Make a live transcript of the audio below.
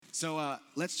So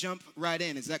let's jump right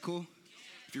in. Is that cool?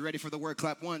 If you're ready for the word,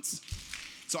 clap once.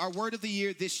 So our word of the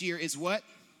year this year is what?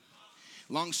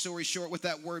 Long story short, what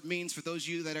that word means, for those of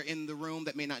you that are in the room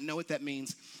that may not know what that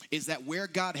means, is that where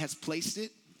God has placed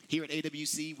it, here at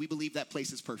AWC, we believe that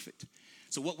place is perfect.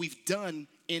 So what we've done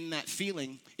in that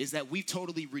feeling is that we've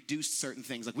totally reduced certain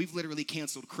things. Like we've literally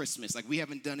canceled Christmas. Like we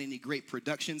haven't done any great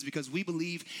productions because we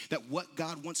believe that what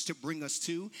God wants to bring us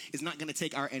to is not going to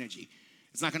take our energy.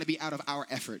 It's not going to be out of our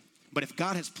effort. But if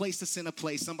God has placed us in a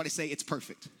place, somebody say it's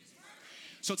perfect.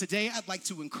 So today I'd like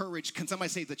to encourage, can somebody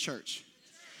say the church?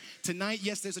 Tonight,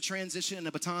 yes, there's a transition and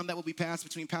a baton that will be passed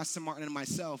between Pastor Martin and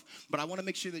myself, but I want to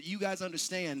make sure that you guys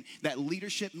understand that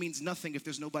leadership means nothing if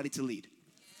there's nobody to lead.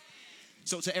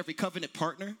 So to every covenant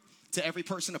partner, to every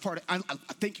person a part of, I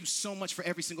thank you so much for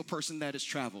every single person that has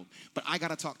traveled, but I got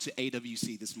to talk to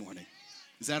AWC this morning.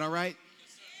 Is that all right?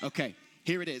 Okay,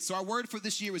 here it is. So our word for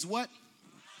this year is what?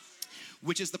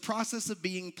 Which is the process of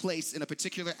being placed in a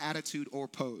particular attitude or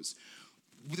pose.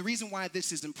 The reason why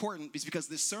this is important is because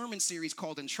this sermon series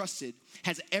called Entrusted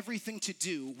has everything to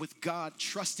do with God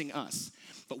trusting us.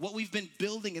 But what we've been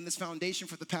building in this foundation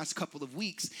for the past couple of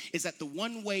weeks is that the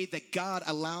one way that God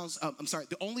allows,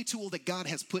 the only tool that God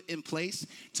has put in place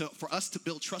for us to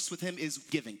build trust with him is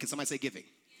giving. Can somebody say giving?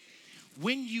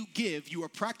 When you give, you are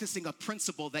practicing a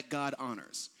principle that God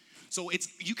honors. So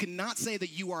you cannot say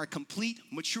that you are a complete,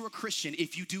 mature Christian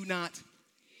if you do not.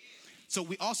 So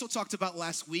we also talked about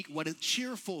last week what a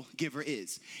cheerful giver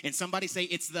is. And somebody say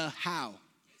it's the how.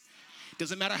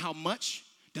 Doesn't matter how much,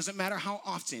 doesn't matter how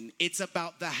often, it's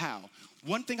about the how.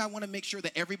 One thing I want to make sure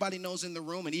that everybody knows in the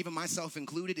room, and even myself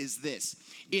included, is this.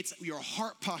 It's your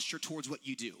heart posture towards what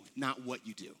you do, not what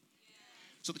you do.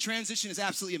 So the transition is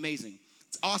absolutely amazing.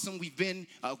 It's awesome. We've been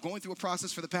going through a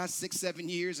process for the past 6-7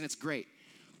 years, and it's great.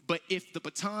 But if the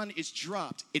baton is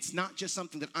dropped, it's not just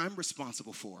something that I'm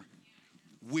responsible for.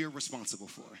 We're responsible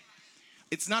for.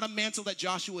 It's not a mantle that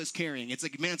Joshua is carrying. It's a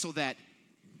mantle that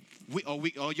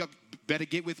y'all better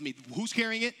get with me. Who's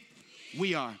carrying it?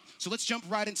 We are. So let's jump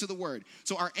right into the word.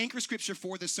 So our anchor scripture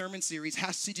for this sermon series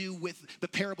has to do with the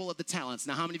parable of the talents.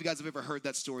 Now, how many of you guys have ever heard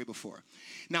that story before?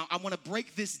 Now, I want to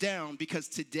break this down because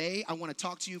today I want to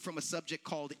talk to you from a subject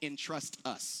called Entrust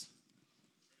Us.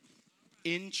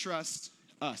 Entrust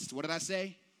us. What did I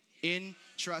say?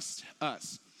 Entrust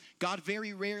us. God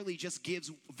very rarely just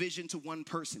gives vision to one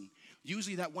person.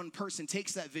 Usually that one person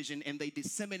takes that vision and they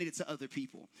disseminate it to other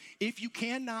people. If you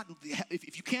cannot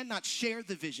share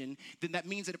the vision, then that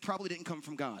means that it probably didn't come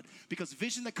from God. Because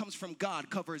vision that comes from God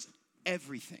covers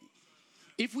everything.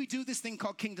 If we do this thing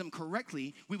called kingdom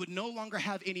correctly, we would no longer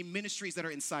have any ministries that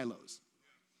are in silos.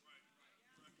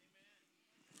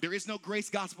 There is no grace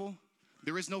gospel.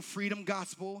 There is no freedom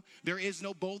gospel. There is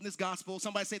no boldness gospel.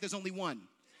 Somebody say there's only one.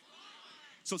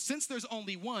 So since there's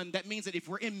only one, that means that if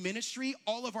we're in ministry,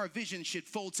 all of our vision should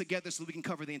fold together so that we can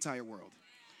cover the entire world.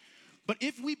 But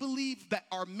if we believe that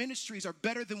our ministries are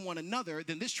better than one another,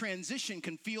 then this transition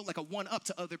can feel like a one-up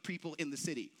to other people in the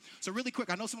city. So really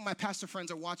quick, I know some of my pastor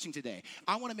friends are watching today.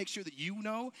 I want to make sure that you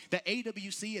know that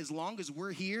AWC, as long as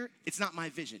we're here, it's not my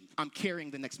vision. I'm carrying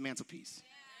the next mantelpiece.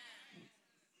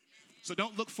 So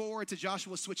don't look forward to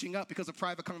Joshua switching up because of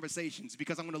private conversations,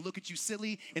 because I'm going to look at you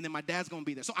silly and then my dad's going to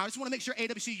be there. So I just want to make sure,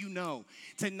 AWC, you know,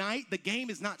 tonight the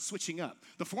game is not switching up.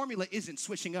 The formula isn't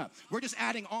switching up. We're just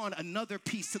adding on another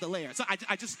piece to the layer. So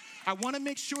I want to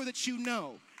make sure that you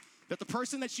know that the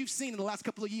person that you've seen in the last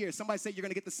couple of years, somebody say you're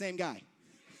going to get the same guy.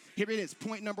 Here it is,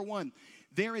 point number one.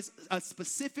 There is a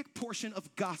specific portion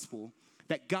of gospel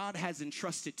that God has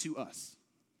entrusted to us.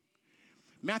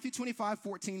 Matthew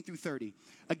 25:14-30.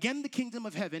 Again, the kingdom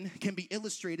of heaven can be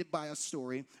illustrated by a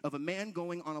story of a man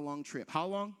going on a long trip. How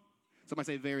long? Somebody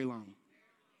say very long.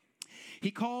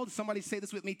 He called, somebody say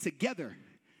this with me, together.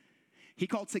 He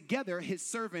called together his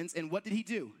servants, and what did he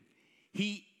do?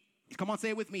 Come on, say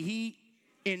it with me. He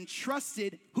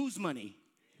entrusted whose money?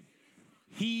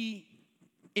 He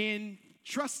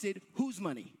entrusted whose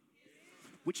money?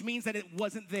 Which means that it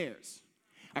wasn't theirs.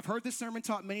 I've heard this sermon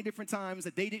taught many different times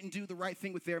that they didn't do the right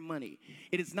thing with their money.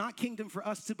 It is not kingdom for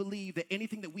us to believe that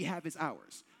anything that we have is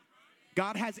ours.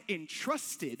 God has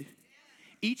entrusted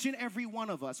each and every one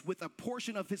of us with a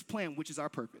portion of his plan, which is our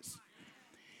purpose.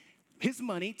 His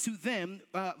money to them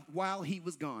while he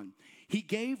was gone. He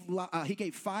gave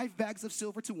 5 bags of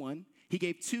silver to one. He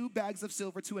gave 2 bags of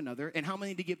silver to another. And how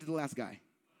many did he give to the last guy?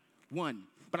 1.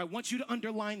 But I want you to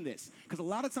underline this, because a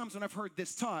lot of times when I've heard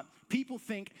this taught, people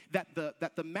think that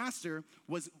the master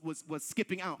was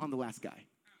skipping out on the last guy.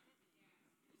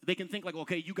 They can think like,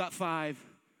 okay, you got 5,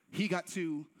 he got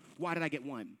 2, why did I get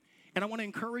 1? And I want to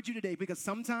encourage you today because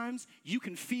sometimes you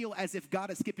can feel as if God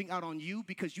is skipping out on you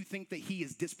because you think that he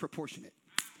is disproportionate.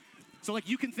 So like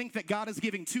you can think that God is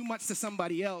giving too much to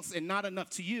somebody else and not enough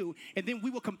to you, and then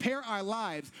we will compare our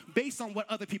lives based on what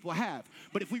other people have.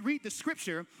 But if we read the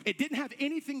scripture, it didn't have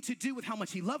anything to do with how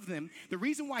much he loved them. The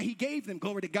reason why he gave them,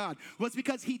 glory to God, was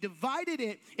because he divided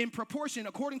it in proportion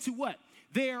according to what?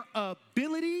 Their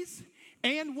abilities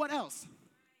and what else?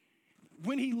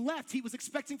 When he left, he was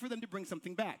expecting for them to bring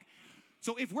something back.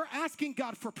 So if we're asking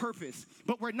God for purpose,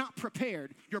 but we're not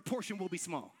prepared, your portion will be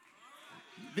small.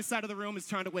 This side of the room is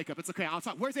trying to wake up. It's okay. I'll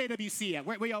talk. Where's AWC at?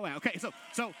 Where y'all at? Okay.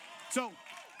 So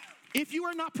if you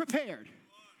are not prepared,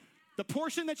 the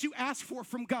portion that you ask for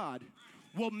from God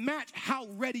will match how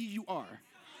ready you are.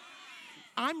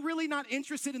 I'm really not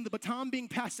interested in the baton being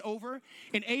passed over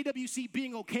and AWC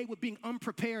being okay with being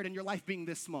unprepared and your life being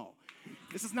this small.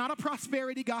 This is not a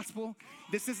prosperity gospel.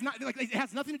 This is not, like, it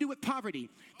has nothing to do with poverty.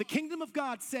 The kingdom of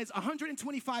God says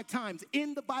 125 times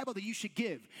in the Bible that you should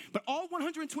give. But all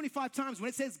 125 times when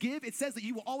it says give, it says that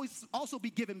you will always also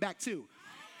be given back too.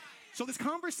 So this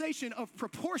conversation of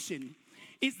proportion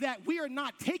is that we are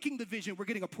not taking the vision, we're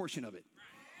getting a portion of it.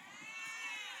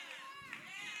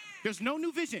 There's no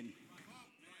new vision.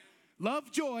 Love,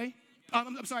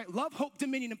 hope,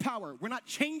 dominion, and power. We're not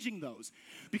changing those.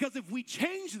 Because if we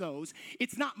change those,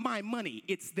 it's not my money,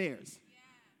 it's theirs.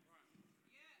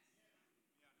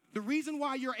 The reason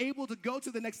why you're able to go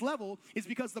to the next level is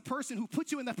because the person who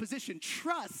put you in that position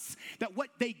trusts that what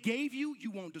they gave you, you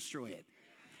won't destroy it.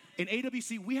 In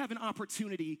AWC, we have an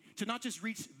opportunity to not just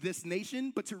reach this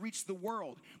nation, but to reach the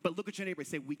world. But look at your neighbor and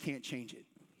say, we can't change it.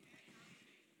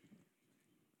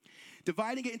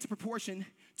 Dividing it into proportion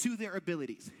to their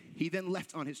abilities. He then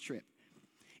left on his trip.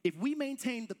 If we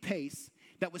maintain the pace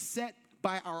that was set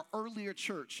by our earlier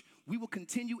church, we will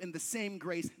continue in the same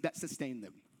grace that sustained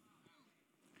them.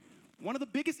 One of the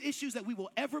biggest issues that we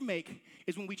will ever make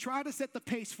is when we try to set the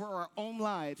pace for our own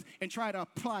lives and try to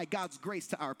apply God's grace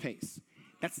to our pace.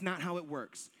 That's not how it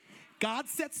works. God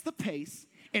sets the pace,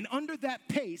 and under that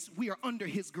pace, we are under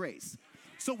his grace.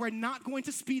 So we're not going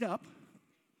to speed up.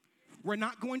 We're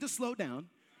not going to slow down.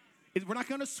 We're not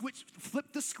going to flip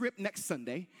the script next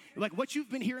Sunday. Like what you've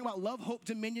been hearing about love, hope,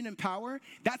 dominion, and power,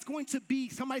 that's going to be,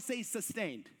 somebody say,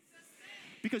 sustained.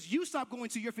 Because you stop going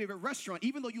to your favorite restaurant,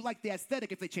 even though you like the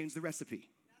aesthetic, if they change the recipe.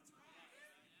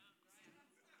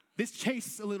 This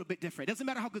tastes a little bit different. It doesn't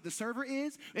matter how good the server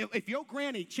is. If your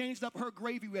granny changed up her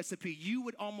gravy recipe, you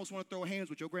would almost want to throw hands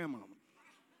with your grandmama.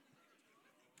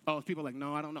 Oh, people are like,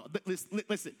 no, I don't know.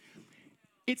 Listen.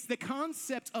 It's the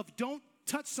concept of don't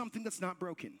touch something that's not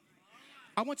broken.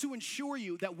 I want to ensure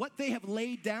you that what they have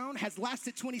laid down has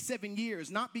lasted 27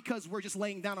 years, not because we're just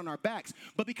laying down on our backs,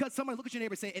 but because somebody look at your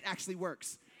neighbor and say, it actually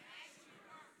works.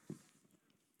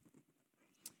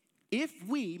 If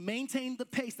we maintain the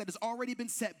pace that has already been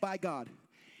set by God,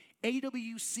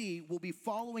 AWC will be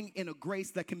following in a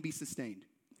grace that can be sustained.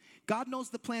 God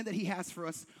knows the plan that he has for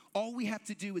us. All we have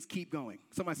to do is keep going.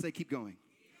 Somebody say, keep going.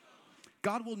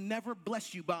 God will never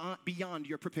bless you beyond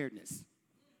your preparedness.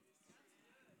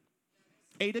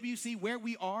 AWC, where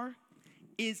we are,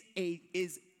 is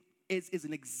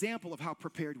an example of how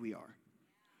prepared we are.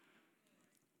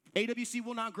 AWC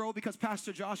will not grow because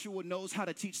Pastor Joshua knows how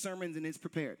to teach sermons and is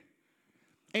prepared.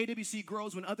 AWC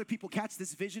grows when other people catch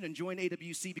this vision and join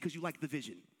AWC because you like the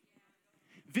vision.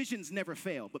 Visions never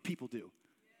fail, but people do.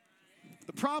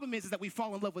 The problem is that we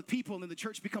fall in love with people and then the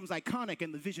church becomes iconic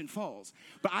and the vision falls.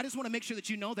 But I just want to make sure that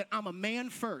you know that I'm a man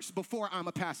first before I'm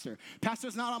a pastor.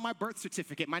 Pastor's not on my birth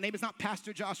certificate. My name is not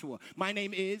Pastor Joshua. My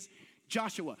name is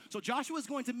Joshua. So Joshua is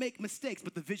going to make mistakes,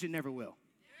 but the vision never will.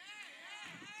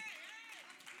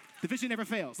 The vision never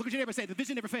fails. Look at your neighbor and say, the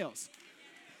vision never fails.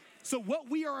 So what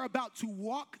we are about to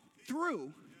walk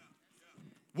through,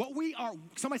 what we are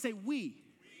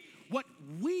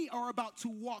about to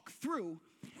walk through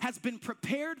has been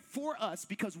prepared for us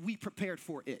because we prepared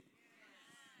for it.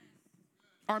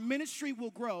 Our ministry will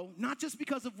grow, not just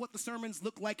because of what the sermons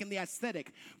look like in the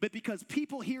aesthetic, but because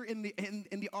people here in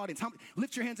the audience,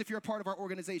 lift your hands if you're a part of our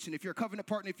organization, if you're a covenant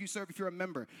partner, if you serve, if you're a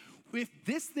member. If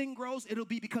this thing grows, it'll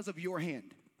be because of your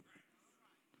hand.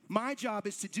 My job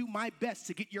is to do my best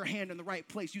to get your hand in the right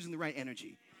place using the right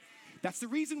energy. That's the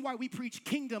reason why we preach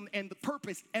kingdom and the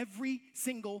purpose every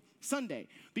single Sunday,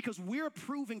 because we're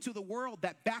proving to the world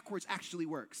that backwards actually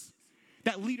works,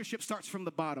 that leadership starts from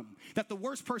the bottom, that the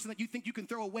worst person that you think you can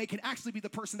throw away can actually be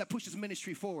the person that pushes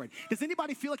ministry forward. Does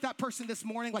anybody feel like that person this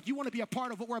morning, like you want to be a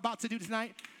part of what we're about to do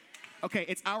tonight? Okay,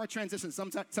 it's our transition.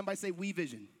 Somebody say, we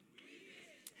vision.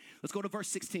 Let's go to verse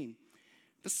 16.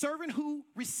 The servant who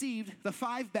received the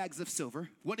 5 bags of silver,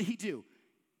 what did he do?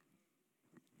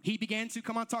 He began to,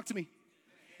 come on, talk to me.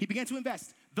 He began to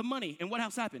invest the money. And what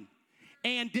else happened?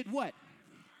 And did what?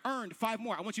 Earned 5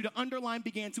 more. I want you to underline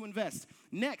began to invest.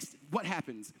 Next, what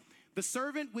happens? The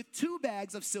servant with 2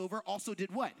 bags of silver also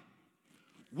did what?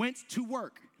 Went to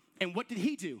work. And what did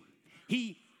he do?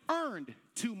 He earned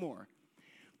 2 more.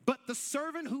 But the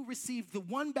servant who received the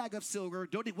 1 bag of silver,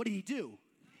 what did he do?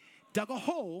 Dug a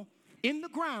hole in the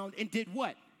ground and did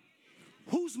what?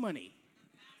 Whose money?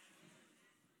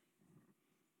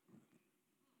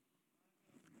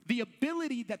 The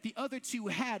ability that the other 2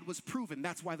 had was proven.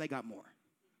 That's why they got more.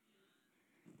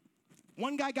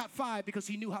 One guy got 5 because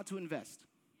he knew how to invest.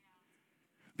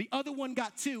 The other one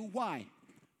got 2. Why?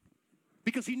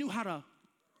 Because he knew how to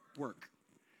work.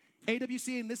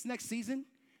 AWC in this next season,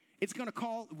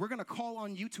 we're going to call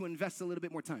on you to invest a little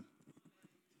bit more time,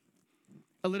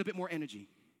 a little bit more energy,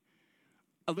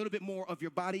 a little bit more of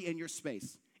your body and your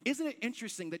space. Isn't it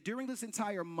interesting that during this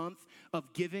entire month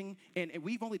of giving, and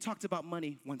we've only talked about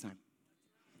money one time?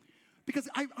 Because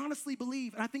I honestly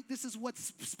believe, and I think this is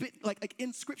what's like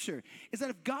in Scripture, is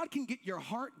that if God can get your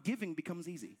heart, giving becomes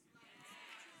easy.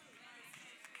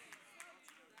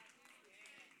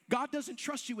 God doesn't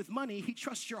trust you with money. He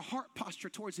trusts your heart posture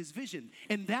towards his vision.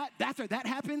 And after that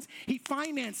happens, he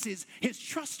finances his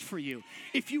trust for you.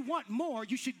 If you want more,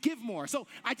 you should give more. So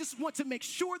I just want to make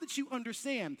sure that you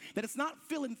understand that it's not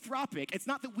philanthropic. It's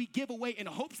not that we give away in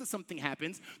hopes that something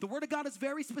happens. The word of God is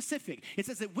very specific. It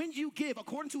says that when you give,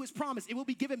 according to his promise, it will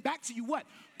be given back to you what?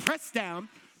 Pressed down,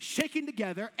 shaken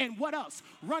together, and what else?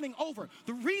 Running over.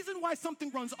 The reason why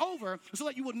something runs over is so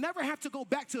that you will never have to go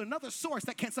back to another source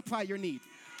that can't supply your need.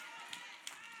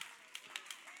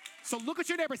 So look at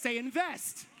your neighbor, say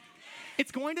invest.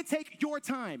 It's going to take your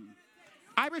time.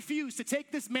 I refuse to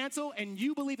take this mantle and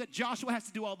you believe that Joshua has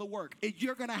to do all the work.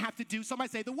 You're going to have to do, somebody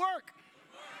say the work.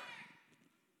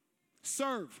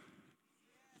 Serve,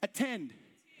 attend,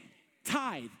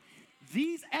 tithe.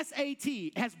 These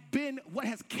SAT has been what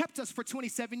has kept us for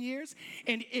 27 years.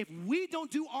 And if we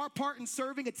don't do our part in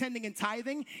serving, attending, and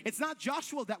tithing, it's not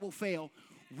Joshua that will fail.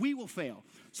 We will fail.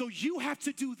 So you have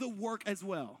to do the work as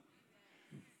well.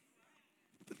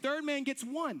 The third man gets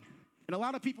 1. And a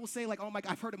lot of people say like, oh my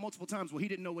God, I've heard it multiple times. Well, he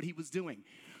didn't know what he was doing.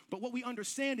 But what we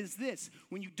understand is this.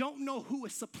 When you don't know who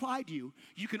has supplied you,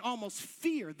 you can almost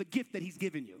fear the gift that he's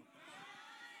given you.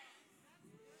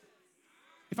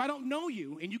 If I don't know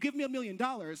you and you give me $1 million,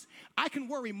 I can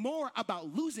worry more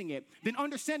about losing it than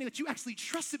understanding that you actually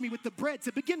trusted me with the bread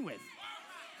to begin with.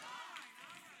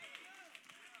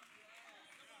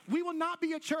 We will not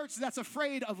be a church that's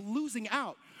afraid of losing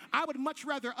out. I would much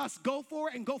rather us go for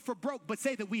it and go for broke, but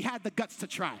say that we had the guts to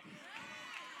try.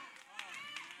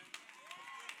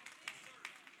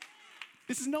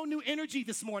 This is no new energy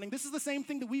this morning. This is the same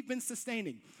thing that we've been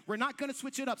sustaining. We're not going to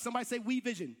switch it up. Somebody say we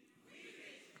vision.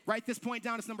 Write this point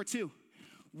down as number 2.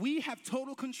 We have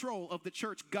total control of the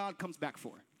church God comes back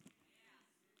for.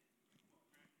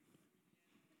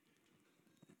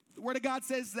 The Word of God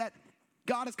says that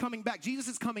God is coming back. Jesus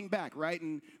is coming back, right?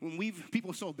 And when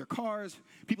people sold their cars,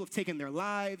 people have taken their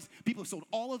lives, people have sold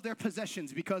all of their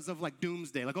possessions because of like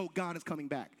doomsday, like, oh, God is coming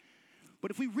back. But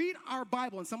if we read our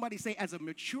Bible and somebody say as a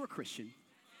mature Christian,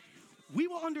 we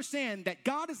will understand that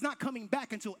God is not coming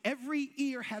back until every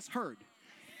ear has heard,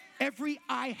 every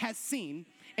eye has seen,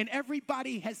 and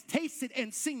everybody has tasted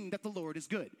and seen that the Lord is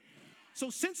good. So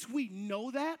since we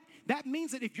know that, that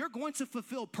means that if you're going to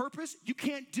fulfill purpose, you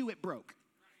can't do it broke.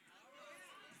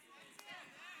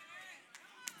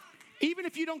 Even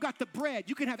if you don't got the bread,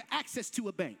 you can have access to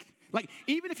a bank. Like,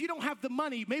 even if you don't have the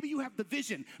money, maybe you have the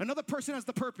vision. Another person has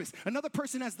the purpose. Another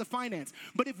person has the finance.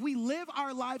 But if we live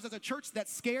our lives as a church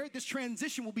that's scared, this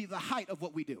transition will be the height of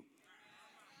what we do.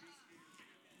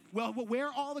 Well, we'll wear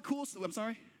all the cool stuff. I'm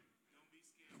sorry?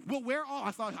 We'll wear all,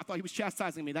 I thought he was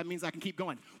chastising me. That means I can keep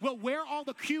going. We'll wear all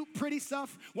the cute, pretty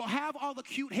stuff. We'll have all the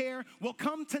cute hair. We'll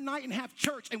come tonight and have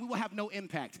church, and we will have no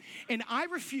impact. And I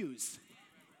refuse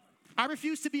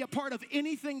to be a part of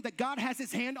anything that God has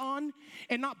his hand on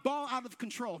and not ball out of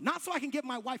control. Not so I can give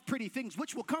my wife pretty things,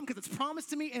 which will come because it's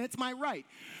promised to me and it's my right.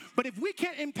 But if we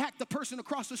can't impact the person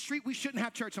across the street, we shouldn't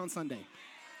have church on Sunday.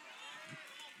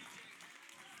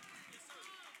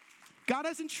 God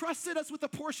has entrusted us with a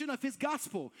portion of his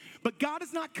gospel, but God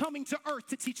is not coming to earth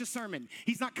to teach a sermon.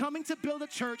 He's not coming to build a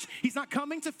church. He's not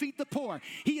coming to feed the poor.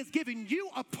 He has given you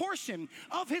a portion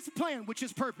of his plan, which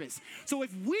is purpose. So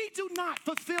if we do not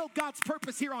fulfill God's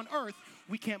purpose here on earth,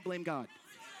 we can't blame God.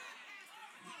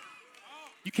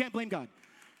 You can't blame God.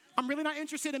 I'm really not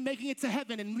interested in making it to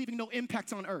heaven and leaving no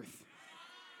impact on earth.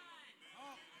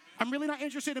 I'm really not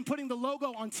interested in putting the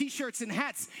logo on t-shirts and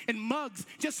hats and mugs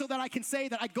just so that I can say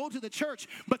that I go to the church,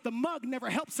 but the mug never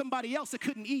helped somebody else that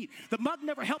couldn't eat. The mug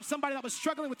never helped somebody that was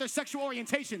struggling with their sexual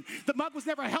orientation. The mug was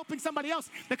never helping somebody else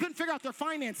that couldn't figure out their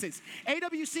finances.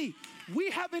 AWC,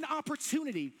 we have an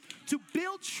opportunity to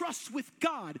build trust with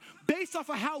God based off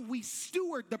of how we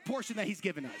steward the portion that he's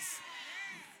given us.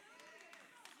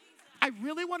 I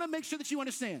really want to make sure that you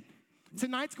understand.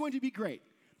 Tonight's going to be great.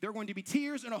 There are going to be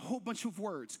tears and a whole bunch of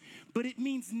words. But it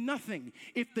means nothing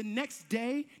if the next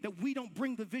day that we don't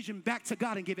bring the vision back to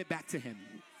God and give it back to him.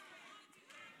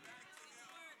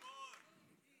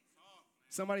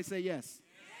 Somebody say yes.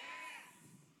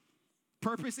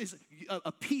 Purpose is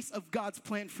a piece of God's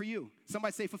plan for you.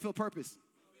 Somebody say fulfill purpose.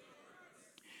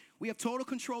 We have total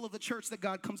control of the church that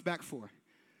God comes back for.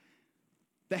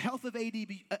 The health of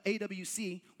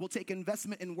AWC will take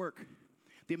investment in work.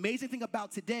 The amazing thing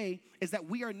about today is that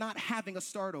we are not having a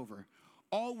start over.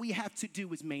 All we have to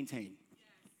do is maintain.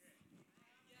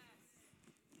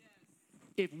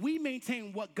 If we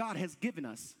maintain what God has given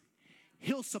us,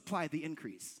 he'll supply the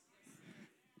increase.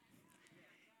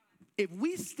 If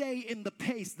we stay in the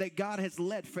pace that God has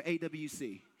led for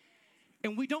AWC,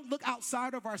 and we don't look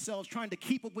outside of ourselves trying to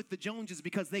keep up with the Joneses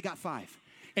because they got 5.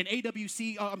 And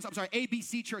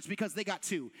ABC church because they got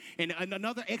 2. And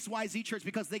another XYZ church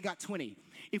because they got 20.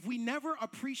 If we never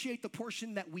appreciate the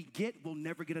portion that we get, we'll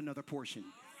never get another portion.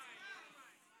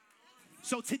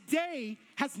 So today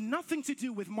has nothing to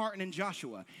do with Martin and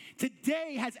Joshua.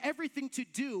 Today has everything to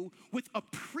do with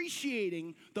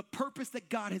appreciating the purpose that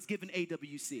God has given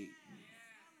AWC.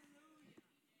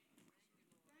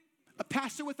 A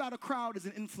pastor without a crowd is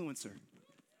an influencer.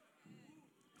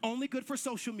 Only good for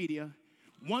social media.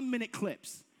 1-minute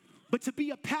clips. But to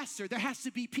be a pastor, there has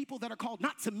to be people that are called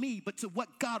not to me, but to what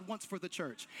God wants for the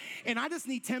church. And I just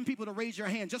need 10 people to raise your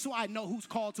hand just so I know who's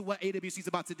called to what AWC is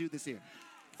about to do this year.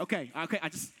 Okay. I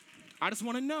just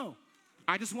want to know.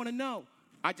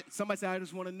 Somebody say, I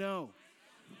just want to know.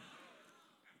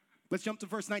 Let's jump to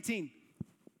verse 19.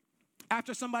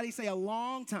 After somebody say a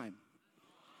long time.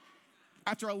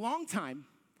 After a long time,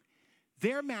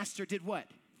 their master did what?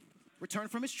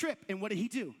 Returned from his trip. And what did he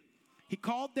do? He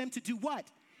called them to do what?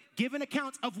 Give an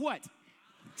account of what?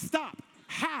 Stop.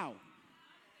 How?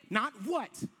 Not what.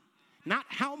 Not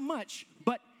how much,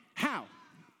 but how.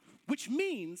 Which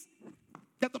means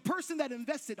that the person that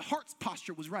invested, heart's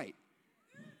posture was right.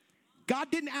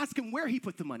 God didn't ask him where he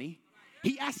put the money.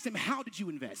 He asked him, how did you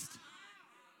invest?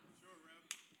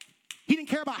 He didn't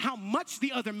care about how much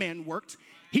the other man worked.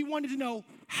 He wanted to know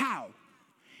how.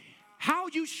 How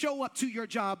you show up to your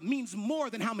job means more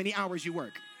than how many hours you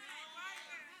work.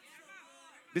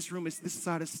 This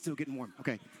side is still getting warm.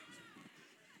 Okay.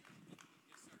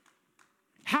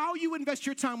 How you invest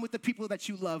your time with the people that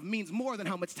you love means more than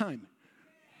how much time.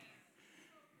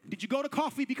 Did you go to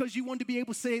coffee because you wanted to be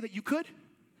able to say that you could?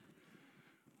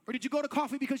 Or did you go to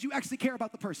coffee because you actually care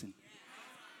about the person?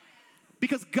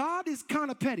 Because God is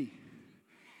kind of petty.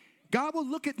 God will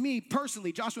look at me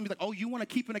personally, Joshua, and be like, oh, you want to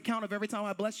keep an account of every time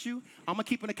I blessed you? I'm going to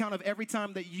keep an account of every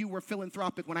time that you were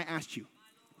philanthropic when I asked you.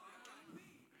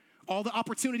 All the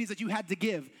opportunities that you had to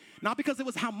give, not because it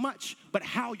was how much, but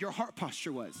how your heart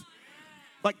posture was.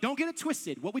 Like, don't get it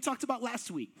twisted. What we talked about last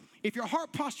week. If your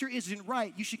heart posture isn't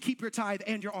right, you should keep your tithe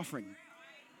and your offering.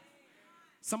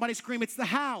 Somebody scream, it's the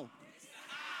how.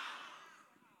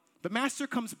 The master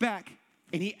comes back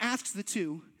and he asks the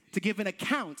two to give an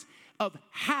account of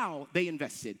how they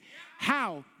invested,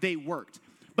 how they worked.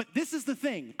 But this is the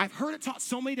thing. I've heard it taught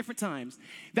so many different times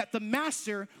that the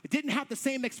master didn't have the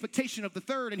same expectation of the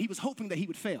third and he was hoping that he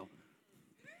would fail.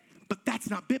 But that's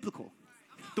not biblical.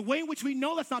 The way in which we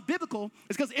know that's not biblical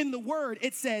is because in the word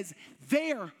it says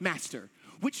their master,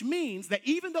 which means that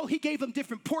even though he gave them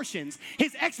different portions,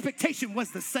 his expectation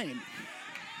was the same.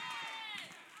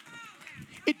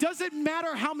 It doesn't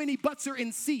matter how many butts are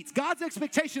in seats. God's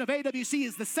expectation of AWC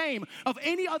is the same of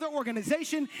any other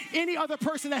organization, any other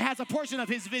person that has a portion of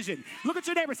his vision. Look at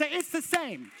your neighbor and say, it's the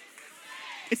same.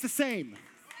 It's the same.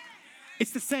 It's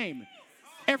the same.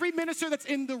 Every minister that's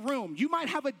in the room, you might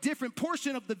have a different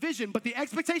portion of the vision, but the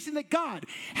expectation that God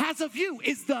has of you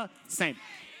is the same.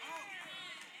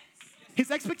 His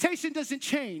expectation doesn't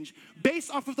change based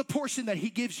off of the portion that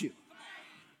he gives you.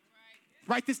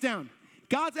 Write this down.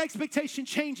 God's expectation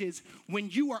changes when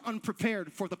you are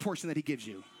unprepared for the portion that he gives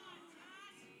you.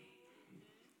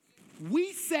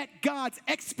 We set God's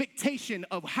expectation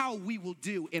of how we will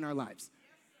do in our lives.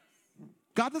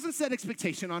 God doesn't set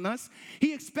expectation on us.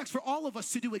 He expects for all of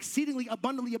us to do exceedingly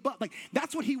abundantly above. Like,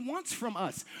 that's what he wants from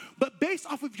us. But based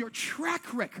off of your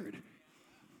track record,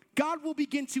 God will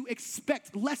begin to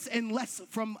expect less and less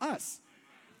from us.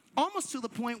 Almost to the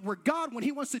point where God, when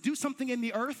he wants to do something in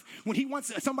the earth, when he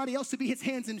wants somebody else to be his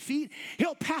hands and feet,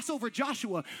 he'll pass over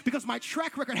Joshua because my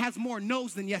track record has more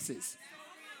no's than yeses.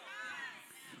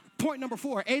 Point number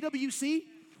 4, AWC,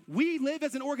 we live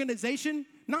as an organization,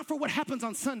 not for what happens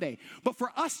on Sunday, but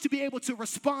for us to be able to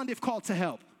respond if called to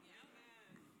help.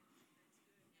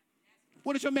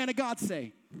 What does your man of God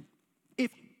say?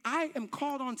 If I am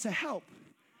called on to help,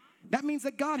 that means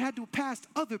that God had to pass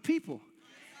other people.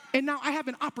 And now I have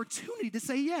an opportunity to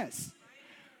say yes.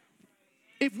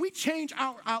 If we change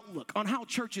our outlook on how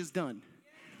church is done,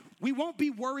 we won't be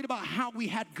worried about how we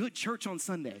had good church on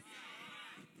Sunday.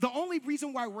 The only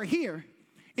reason why we're here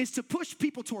is to push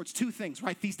people towards 2 things.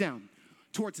 Write these down.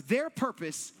 Towards their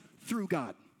purpose through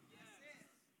God.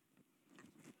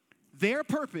 Their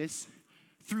purpose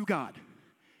through God.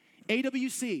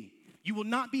 AWC, you will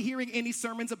not be hearing any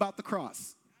sermons about the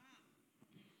cross.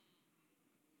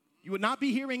 You will not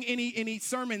be hearing any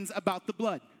sermons about the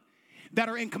blood that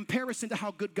are in comparison to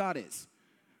how good God is.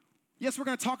 Yes, we're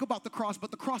going to talk about the cross,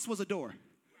 but the cross was a door.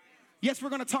 Yes,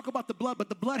 we're going to talk about the blood, but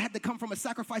the blood had to come from a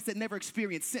sacrifice that never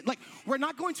experienced sin. Like, we're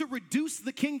not going to reduce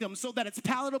the kingdom so that it's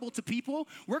palatable to people.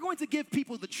 We're going to give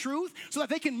people the truth so that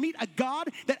they can meet a God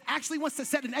that actually wants to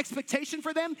set an expectation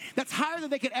for them that's higher than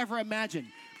they could ever imagine.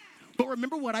 But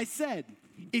remember what I said.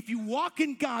 If you walk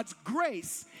in God's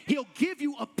grace, he'll give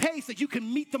you a pace that you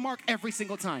can meet the mark every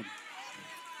single time.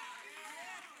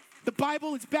 The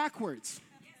Bible is backwards.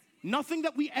 Nothing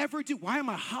that we ever do, why am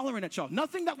I hollering at y'all?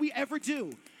 Nothing that we ever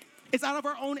do is out of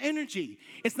our own energy.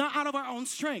 It's not out of our own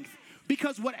strength.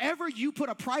 Because whatever you put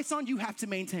a price on, you have to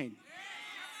maintain.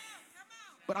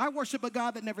 But I worship a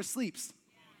God that never sleeps.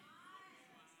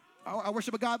 I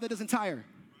worship a God that doesn't tire.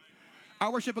 I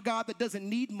worship a God that doesn't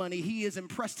need money. He has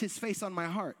impressed his face on my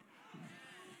heart.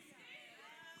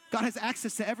 God has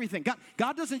access to everything.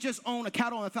 God doesn't just own a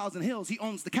cattle on 1,000 hills. He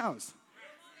owns the cows.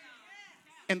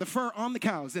 And the fur on the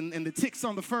cows and the ticks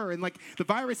on the fur. And like the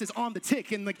virus is on the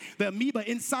tick and like the amoeba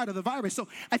inside of the virus. So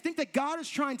I think that God is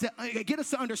trying to get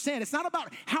us to understand it's not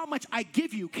about how much I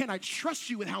give you. Can I trust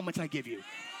you with how much I give you?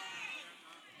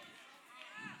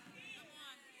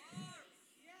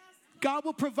 God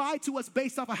will provide to us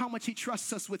based off of how much he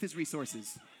trusts us with his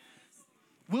resources.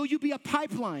 Will you be a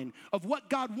pipeline of what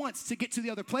God wants to get to the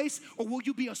other place? Or will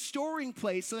you be a storing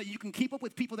place so that you can keep up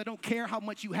with people that don't care how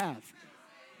much you have?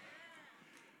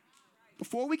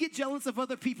 Before we get jealous of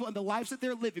other people and the lives that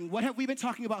they're living, what have we been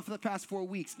talking about for the past 4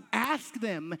 weeks? Ask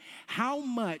them how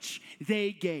much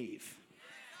they gave.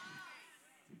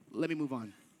 Let me move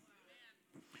on.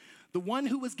 The one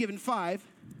who was given 5,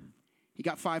 he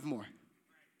got 5 more.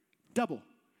 Double.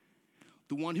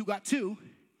 The one who got 2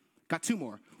 got 2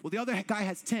 more. Well, the other guy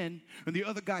has 10 and the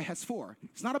other guy has 4.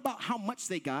 It's not about how much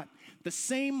they got. The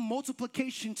same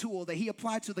multiplication tool that he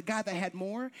applied to the guy that had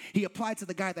more, he applied to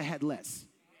the guy that had less.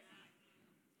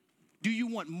 Do you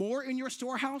want more in your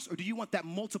storehouse or do you want that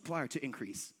multiplier to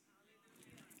increase?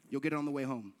 You'll get it on the way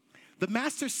home. The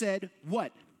master said,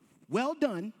 what? Well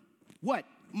done. What?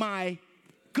 My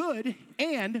good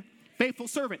and faithful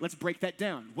servant. Let's break that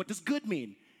down. What does good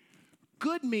mean?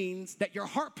 Good means that your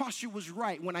heart posture was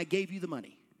right when I gave you the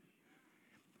money.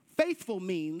 Faithful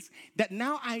means that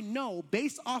now I know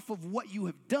based off of what you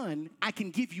have done, I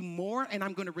can give you more and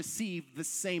I'm going to receive the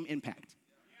same impact.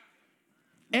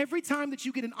 Every time that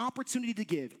you get an opportunity to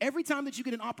give, every time that you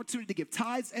get an opportunity to give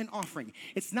tithes and offering,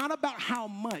 it's not about how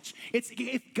much. It's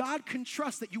if God can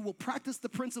trust that you will practice the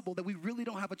principle that we really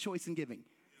don't have a choice in giving.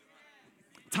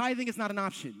 Tithing is not an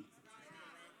option.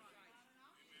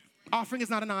 Offering is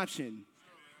not an option.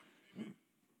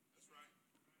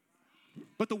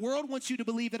 But the world wants you to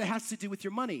believe that it has to do with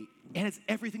your money. It has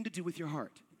everything to do with your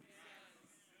heart.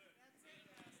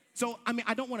 So,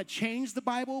 I don't want to change the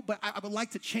Bible, but I would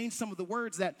like to change some of the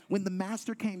words that when the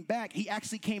master came back, he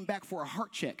actually came back for a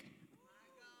heart check.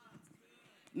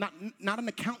 Not an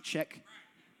account check.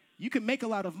 You can make a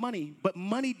lot of money, but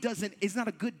money is not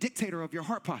a good dictator of your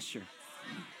heart posture.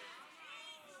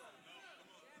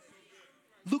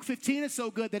 Luke 15 is so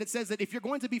good that it says that if you're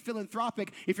going to be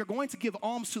philanthropic, if you're going to give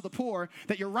alms to the poor,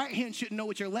 that your right hand shouldn't know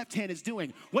what your left hand is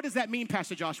doing. What does that mean,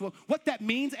 Pastor Joshua? What that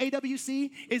means,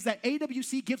 AWC, is that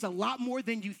AWC gives a lot more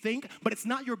than you think, but it's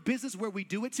not your business where we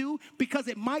do it to because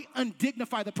it might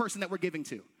undignify the person that we're giving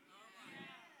to.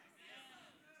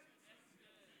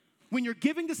 When you're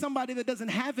giving to somebody that doesn't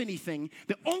have anything,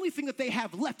 the only thing that they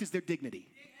have left is their dignity.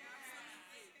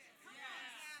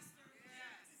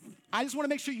 I just want to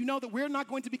make sure you know that we're not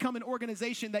going to become an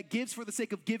organization that gives for the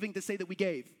sake of giving to say that we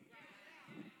gave.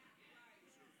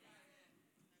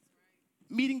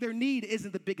 Meeting their need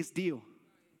isn't the biggest deal.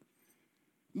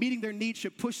 Meeting their needs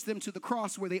should push them to the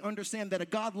cross where they understand that a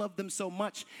God loved them so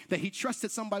much that he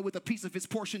trusted somebody with a piece of his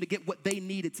portion to get what they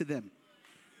needed to them.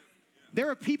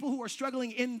 There are people who are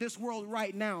struggling in this world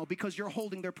right now because you're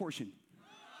holding their portion.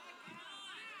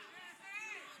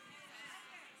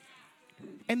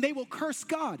 And they will curse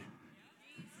God.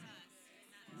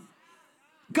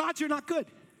 God, you're not good.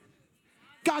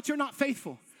 God, you're not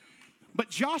faithful. But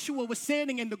Joshua was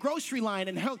standing in the grocery line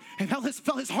and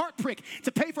felt his heart prick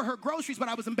to pay for her groceries, but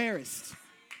I was embarrassed.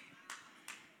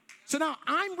 So now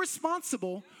I'm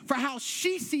responsible for how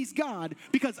she sees God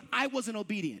because I wasn't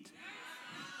obedient.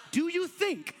 Do you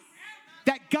think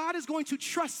that God is going to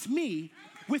trust me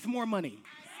with more money?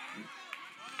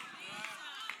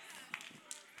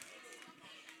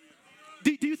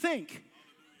 Do you think?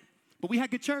 But we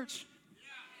had good church.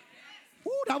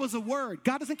 Ooh, that was a word.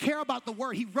 God doesn't care about the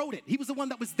word. He wrote it. He was the one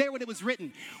that was there when it was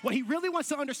written. What he really wants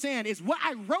to understand is what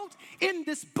I wrote in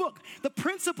this book. The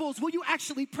principles, will you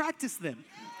actually practice them?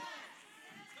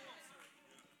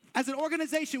 As an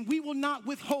organization, we will not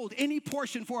withhold any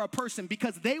portion for a person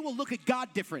because they will look at God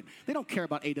different. They don't care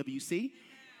about AWC.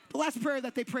 The last prayer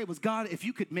that they prayed was, God, if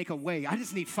you could make a way, I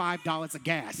just need $5 of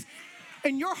gas.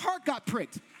 And your heart got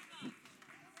pricked.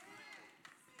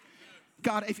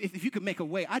 God, if you could make a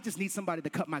way, I just need somebody to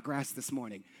cut my grass this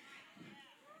morning.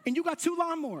 And you got 2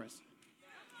 lawnmowers.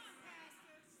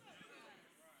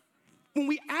 When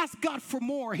we ask God for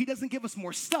more, he doesn't give us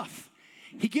more stuff.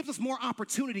 He gives us more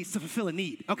opportunities to fulfill a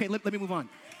need. Okay, let me move on.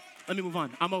 Let me move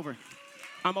on. I'm over.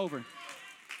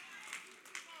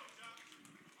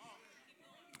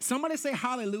 Somebody say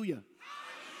hallelujah.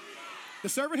 The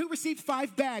servant who received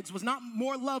 5 bags was not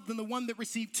more loved than the one that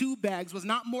received 2 bags, was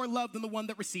not more loved than the one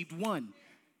that received 1.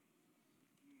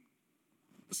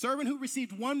 The servant who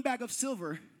received 1 bag of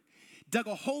silver dug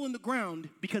a hole in the ground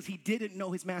because he didn't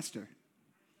know his master.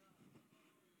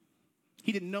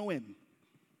 He didn't know him.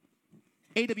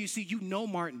 AWC, you know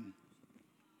Martin.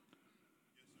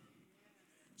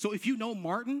 So if you know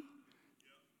Martin,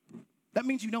 that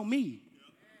means you know me.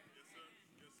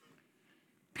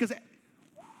 Because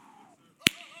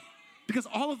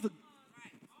all of the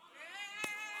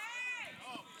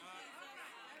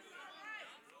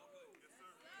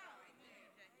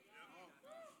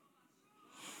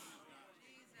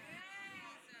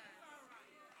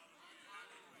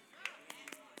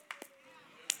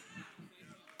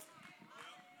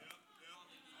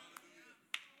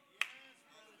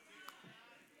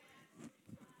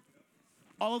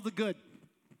good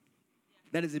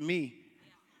that is in me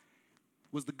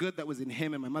was the good that was in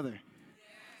him and my mother.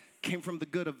 Came from the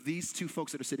good of these 2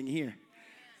 folks that are sitting here.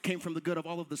 Came from the good of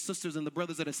all of the sisters and the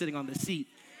brothers that are sitting on the seat.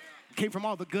 Came from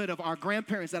all the good of our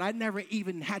grandparents that I never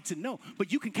even had to know.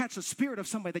 But you can catch the spirit of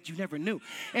somebody that you never knew.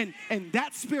 And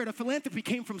that spirit of philanthropy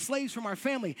came from slaves from our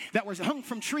family that were hung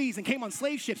from trees and came on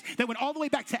slave ships that went all the way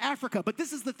back to Africa. But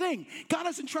this is the thing. God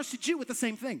has entrusted you with the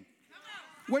same thing.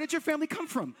 Where did your family come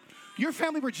from? Your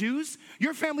family were Jews.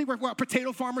 Your family were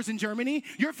potato farmers in Germany.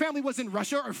 Your family was in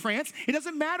Russia or France. It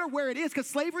doesn't matter where it is because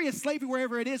slavery is slavery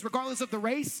wherever it is, regardless of the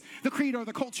race, the creed, or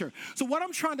the culture. So what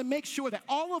I'm trying to make sure that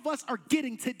all of us are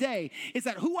getting today is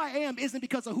that who I am isn't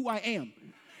because of who I am.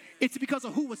 It's because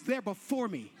of who was there before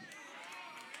me.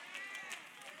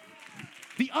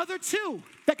 The other 2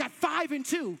 that got 5 and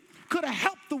 2 could have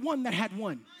helped the one that had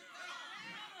 1.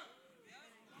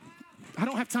 I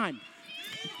don't have time.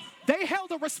 They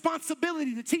held a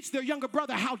responsibility to teach their younger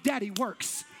brother how daddy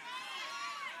works.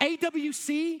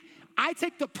 AWC, I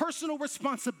take the personal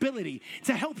responsibility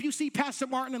to help you see Pastor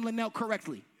Martin and Linnell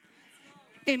correctly.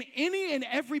 In any and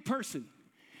every person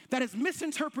that has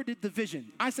misinterpreted the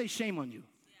vision, I say shame on you.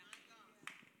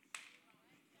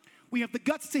 We have the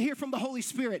guts to hear from the Holy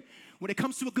Spirit when it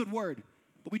comes to a good word,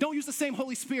 but we don't use the same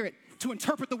Holy Spirit to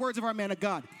interpret the words of our man of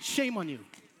God. Shame on you.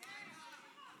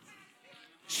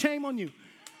 Shame on you.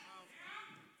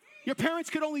 Your parents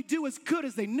could only do as good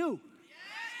as they knew.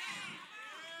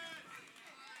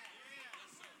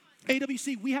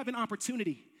 AWC, we have an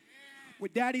opportunity where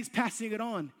daddy's passing it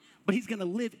on, but he's going to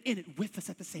live in it with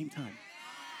us at the same time.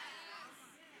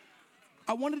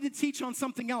 I wanted to teach on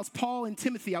something else, Paul and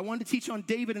Timothy. I wanted to teach on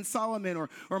David and Solomon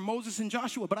or Moses and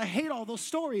Joshua, but I hate all those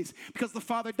stories because the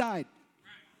father died.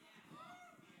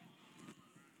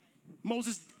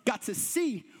 Moses got to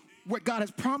see what God has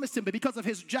promised him, but because of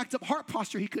his jacked up heart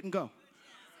posture, he couldn't go.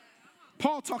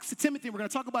 Paul talks to Timothy, and we're going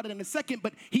to talk about it in a second,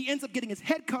 but he ends up getting his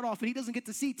head cut off, and he doesn't get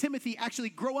to see Timothy actually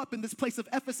grow up in this place of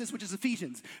Ephesus, which is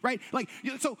Ephesians, right?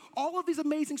 So all of these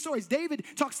amazing stories. David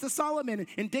talks to Solomon,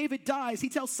 and David dies. He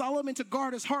tells Solomon to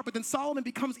guard his heart, but then Solomon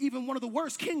becomes even one of the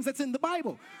worst kings that's in the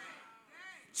Bible.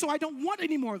 So I don't want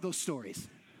any more of those stories.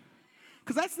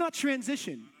 Because that's not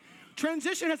transition.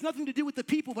 Transition has nothing to do with the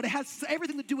people, but it has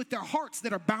everything to do with their hearts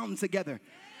that are bound together.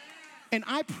 And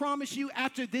I promise you,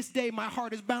 after this day, my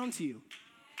heart is bound to you.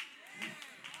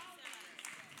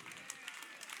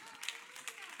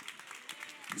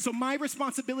 So my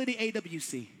responsibility,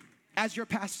 AWC, as your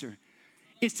pastor,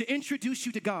 is to introduce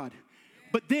you to God.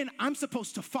 But then I'm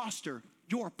supposed to foster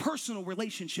your personal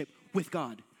relationship with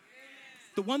God.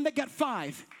 The one that got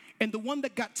 5 and the one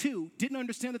that got 2 didn't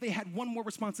understand that they had one more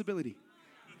responsibility.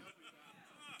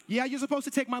 Yeah, you're supposed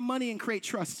to take my money and create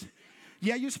trust.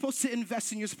 Yeah, you're supposed to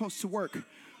invest and you're supposed to work.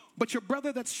 But your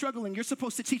brother that's struggling, you're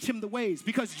supposed to teach him the ways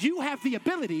because you have the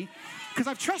ability, because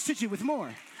I've trusted you with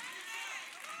more.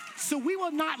 So we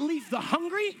will not leave the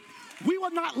hungry. We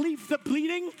will not leave the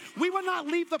bleeding. We will not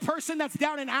leave the person that's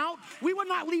down and out. We will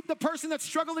not leave the person that's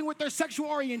struggling with their sexual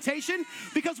orientation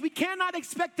because we cannot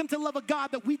expect them to love a God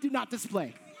that we do not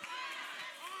display.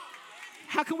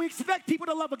 How can we expect people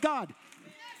to love a God?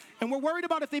 And we're worried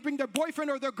about if they bring their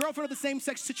boyfriend or their girlfriend of the same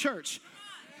sex to church.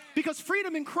 Because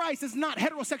freedom in Christ is not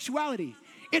heterosexuality.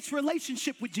 It's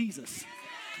relationship with Jesus.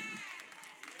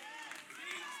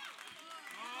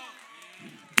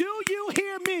 Do you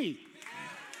hear me?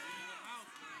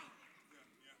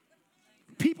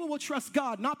 People will trust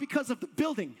God not because of the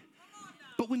building,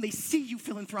 but when they see you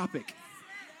philanthropic,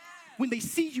 when they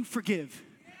see you forgive,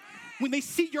 when they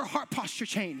see your heart posture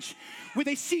change, when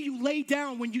they see you lay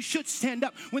down when you should stand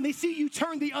up, when they see you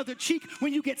turn the other cheek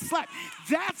when you get slapped.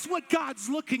 That's what God's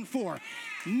looking for,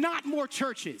 not more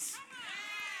churches.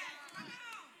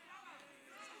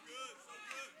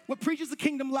 What preaches the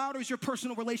kingdom louder is your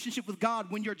personal relationship with God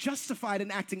when you're justified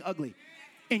in acting ugly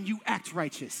and you act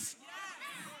righteous.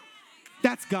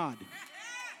 That's God.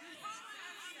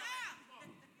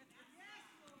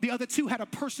 The other 2 had a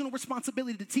personal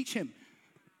responsibility to teach him.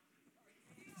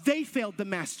 They failed the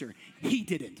master. He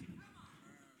didn't.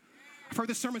 I've heard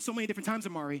this sermon so many different times,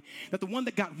 Amari, that the one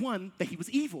that got 1, that he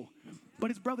was evil, but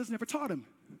his brothers never taught him.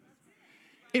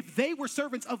 If they were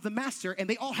servants of the master and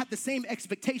they all had the same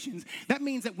expectations, that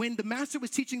means that when the master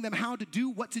was teaching them how to do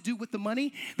what to do with the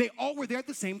money, they all were there at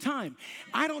the same time.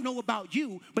 I don't know about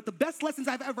you, but the best lessons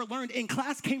I've ever learned in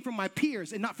class came from my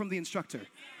peers and not from the instructor.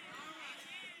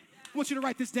 I want you to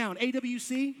write this down.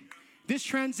 AWC, this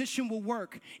transition will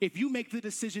work if you make the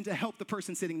decision to help the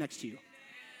person sitting next to you.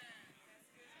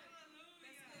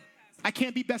 I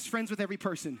can't be best friends with every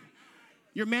person.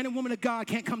 Your man and woman of God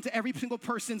can't come to every single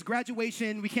person's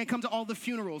graduation. We can't come to all the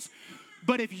funerals.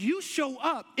 But if you show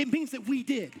up, it means that we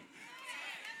did.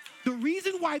 The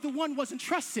reason why the one wasn't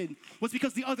trusted was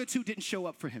because the other 2 didn't show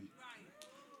up for him.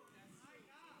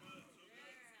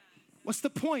 What's the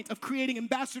point of creating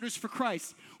ambassadors for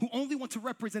Christ who only want to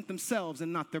represent themselves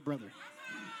and not their brother?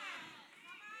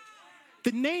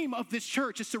 The name of this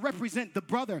church is to represent the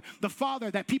brother, the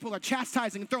father that people are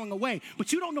chastising and throwing away,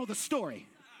 but you don't know the story.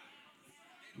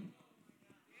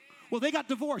 Well, they got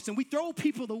divorced, and we throw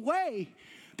people away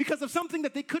because of something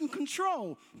that they couldn't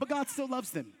control, but God still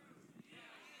loves them.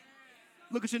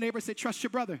 Look at your neighbor and say, trust your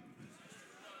brother.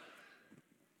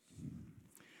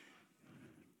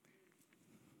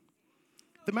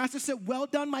 The master said, well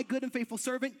done, my good and faithful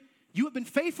servant. You have been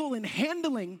faithful in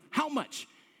handling how much?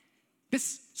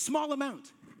 This small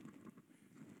amount,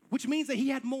 which means that he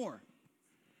had more.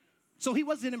 So he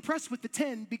wasn't impressed with the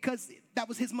 10 because that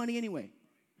was his money anyway.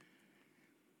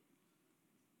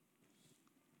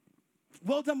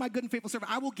 Well done, my good and faithful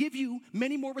servant. I will give you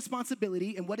many more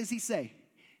responsibility. And what does he say?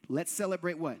 Let's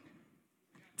celebrate what?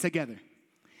 Together.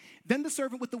 Then the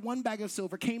servant with the 1 bag of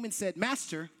silver came and said,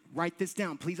 Master, write this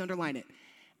down. Please underline it.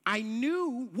 I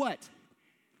knew what?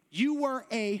 You were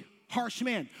a harsh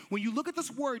man. When you look at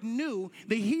this word knew,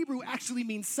 the Hebrew actually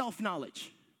means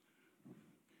self-knowledge.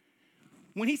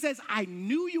 When he says, I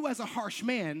knew you as a harsh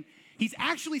man, he's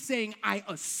actually saying, I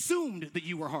assumed that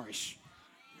you were harsh.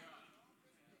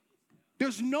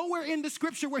 There's nowhere in the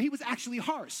scripture where he was actually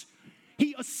harsh.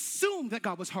 He assumed that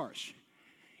God was harsh.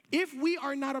 If we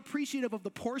are not appreciative of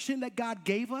the portion that God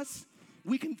gave us,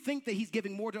 we can think that he's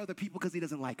giving more to other people because he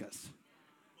doesn't like us.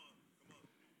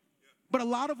 But a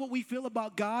lot of what we feel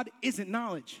about God isn't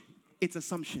knowledge, it's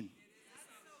assumption.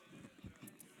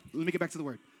 Let me get back to the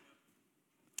word.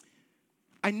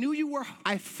 I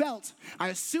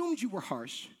assumed you were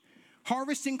harsh,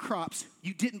 harvesting crops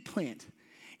you didn't plant,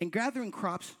 and gathering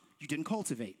crops you didn't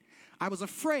cultivate. I was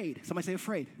afraid. Somebody say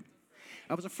afraid.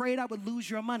 I was afraid I would lose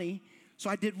your money, so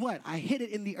I did what? I hid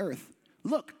it in the earth.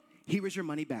 Look, here is your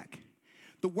money back.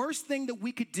 The worst thing that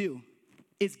we could do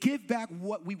is give back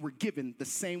what we were given the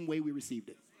same way we received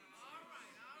it.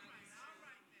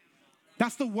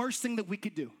 That's the worst thing that we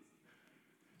could do.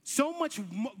 So much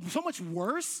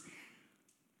worse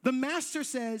The master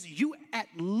says you at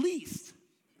least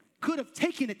could have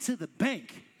taken it to the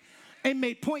bank and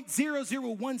made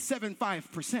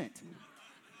 0.00175%.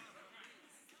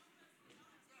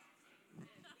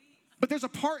 But there's a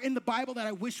part in the Bible that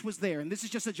I wish was there, and this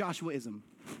is just a Joshuaism.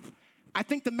 I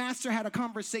think the master had a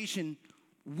conversation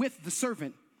with the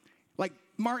servant, like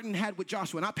Martin had with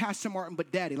Joshua. Not Pastor Martin,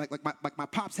 but Daddy, like my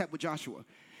pops had with Joshua.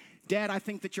 Dad, I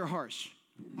think that you're harsh.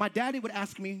 My daddy would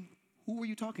ask me, who were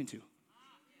you talking to?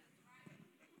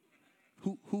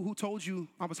 Who told you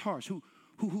I was harsh?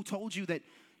 Who told you that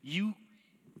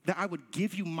I would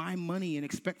give you my money and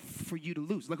expect for you to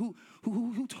lose? Like who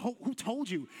told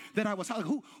you that I was harsh?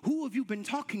 Like, who have you been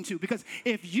talking to? Because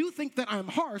if you think that I'm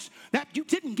harsh, that you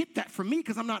didn't get that from me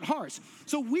because I'm not harsh.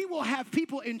 So we will have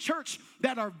people in church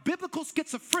that are biblical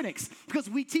schizophrenics because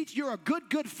we teach you're a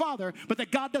good father, but that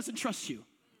God doesn't trust you.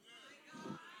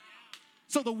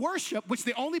 So the worship, which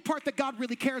the only part that God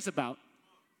really cares about,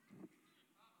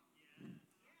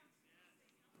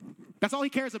 that's all he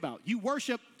cares about. You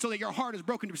worship so that your heart is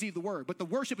broken to receive the word. But the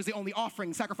worship is the only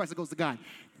offering, sacrifice that goes to God.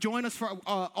 Join us for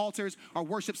altars, our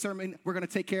worship sermon. We're going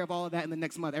to take care of all of that in the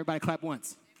next month. Everybody clap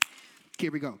once.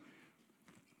 Here we go.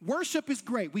 Worship is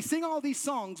great. We sing all these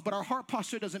songs, but our heart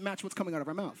posture doesn't match what's coming out of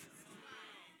our mouth.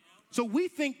 So we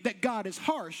think that God is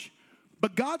harsh,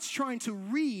 but God's trying to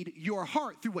read your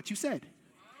heart through what you said.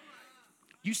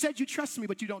 You said you trust me,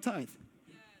 but you don't tithe.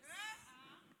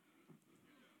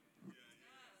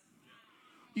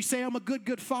 You say, I'm a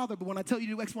good father, but when I tell you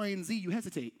to do X, Y, and Z, you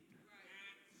hesitate.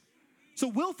 So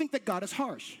we'll think that God is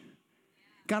harsh.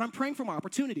 God, I'm praying for my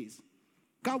opportunities.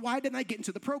 God, why didn't I get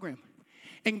into the program?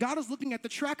 And God is looking at the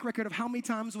track record of how many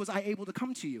times was I able to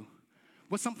come to you.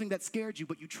 Was something that scared you,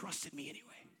 but you trusted me anyway.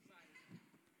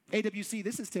 AWC,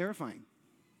 this is terrifying.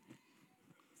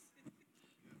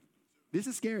 This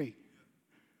is scary.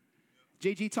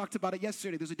 JG talked about it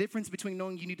yesterday. There's a difference between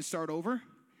knowing you need to start over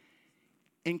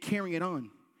and carrying it on.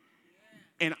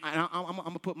 And I'm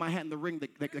going to put my hat in the ring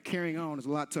that the carrying on is a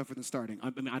lot tougher than starting.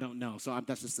 I mean, I don't know, so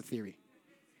that's just a theory.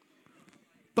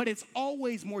 But it's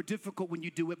always more difficult when you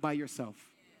do it by yourself.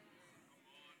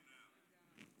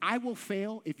 I will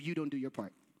fail if you don't do your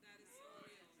part.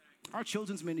 Our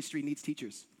children's ministry needs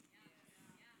teachers.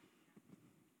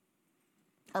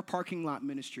 Our parking lot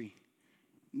ministry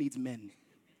needs men.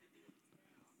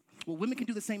 Well, women can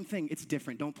do the same thing. It's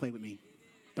different. Don't play with me.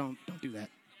 Don't do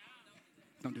that.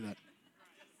 Don't do that.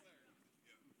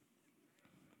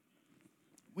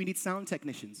 We need sound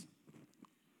technicians.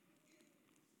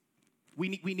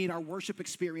 We need our worship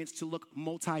experience to look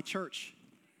multi-church,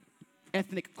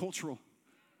 ethnic, cultural.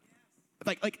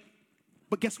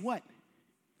 But guess what?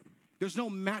 There's no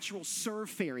natural serve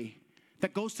fairy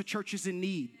that goes to churches in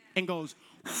need and goes,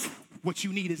 what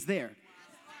you need is there.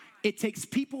 It takes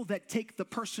people that take the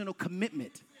personal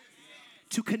commitment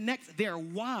to connect their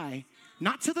why,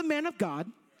 not to the man of God,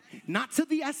 not to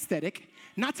the aesthetic,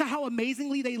 not to how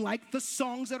amazingly they like the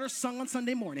songs that are sung on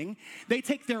Sunday morning. They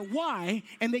take their why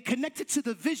and they connect it to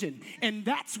the vision, and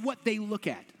that's what they look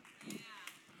at.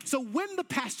 So when the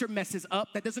pastor messes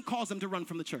up, that doesn't cause them to run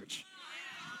from the church.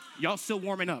 Y'all still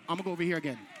warming up. I'm going to go over here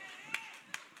again.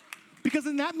 Because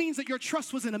then that means that your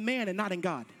trust was in a man and not in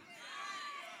God.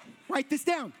 Write this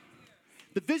down.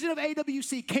 The vision of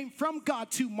AWC came from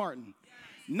God to Martin,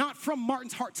 not from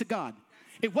Martin's heart to God.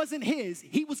 It wasn't his.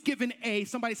 He was given a,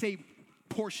 somebody say,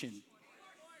 portion.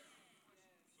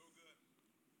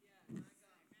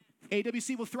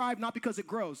 AWC will thrive not because it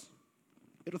grows.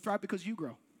 It'll thrive because you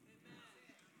grow.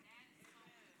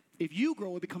 If you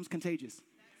grow, it becomes contagious.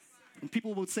 And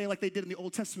people would say like they did in the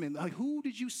Old Testament, like, who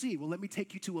did you see? Well, let me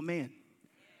take you to a man.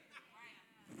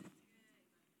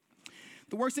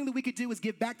 The worst thing that we could do is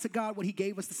give back to God what he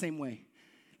gave us the same way.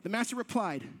 The master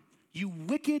replied, you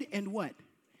wicked and what?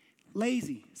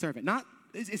 Lazy servant.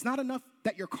 It's not enough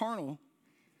that you're carnal,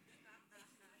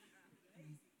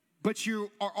 but you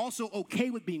are also okay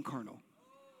with being carnal.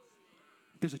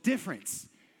 There's a difference.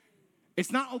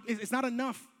 It's not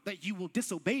enough that you will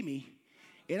disobey me.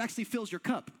 It actually fills your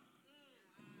cup.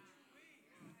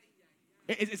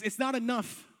 It's not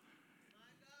enough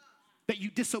that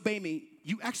you disobey me.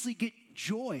 You actually get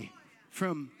joy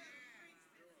from.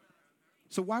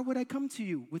 So why would I come to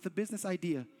you with a business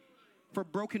idea for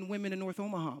broken women in North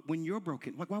Omaha when you're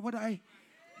broken? Like, why would I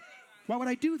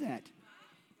do that?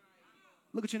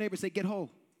 Look at your neighbor and say, get whole.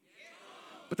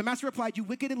 But the master replied, you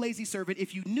wicked and lazy servant,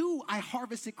 if you knew I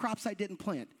harvested crops I didn't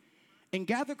plant and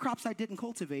gathered crops I didn't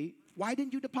cultivate, why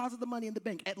didn't you deposit the money in the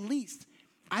bank? At least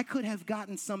I could have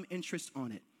gotten some interest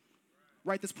on it.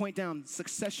 Write this point down.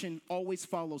 Succession always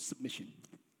follows submission.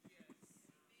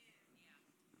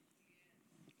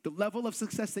 The level of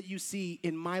success that you see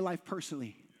in my life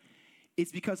personally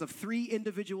is because of 3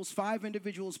 individuals, 5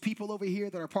 individuals, people over here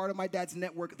that are part of my dad's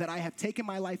network that I have taken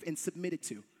my life and submitted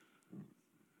to.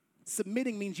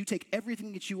 Submitting means you take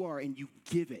everything that you are and you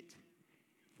give it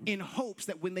in hopes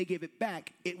that when they give it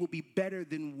back, it will be better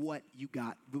than what you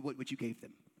got, what you gave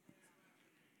them.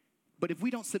 But if we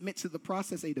don't submit to the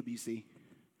process, AWC,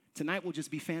 tonight will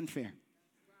just be fanfare.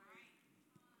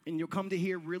 And you'll come to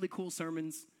hear really cool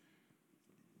sermons,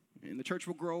 and the church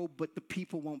will grow, but the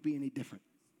people won't be any different.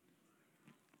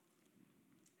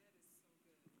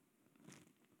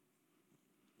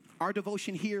 Our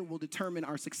devotion here will determine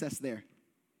our success there.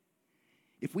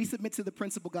 If we submit to the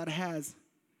principle God has,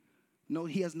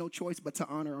 he has no choice but to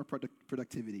honor our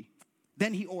productivity.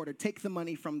 Then he ordered, take the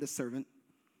money from the servant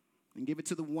and give it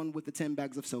to the one with the 10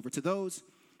 bags of silver. To those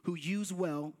who use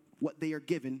well what they are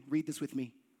given, read this with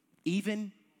me,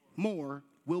 even more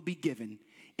will be given,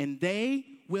 and they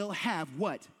will have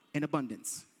what? An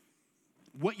abundance.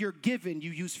 What you're given,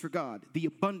 you use for God. The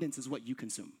abundance is what you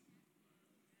consume.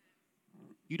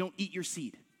 You don't eat your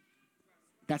seed.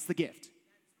 That's the gift.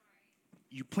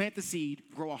 You plant the seed,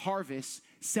 grow a harvest,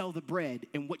 sell the bread,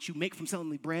 and what you make from selling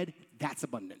the bread, that's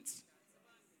abundance.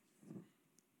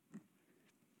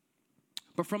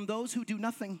 But from those who do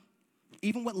nothing,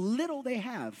 even what little they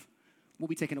have will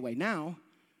be taken away. Now,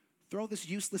 throw this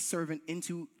useless servant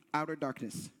into outer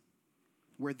darkness,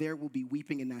 where there will be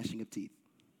weeping and gnashing of teeth.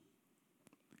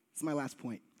 This is my last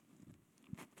point.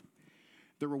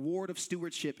 The reward of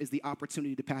stewardship is the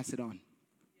opportunity to pass it on.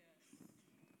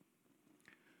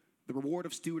 The reward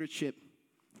of stewardship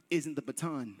isn't the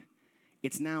baton.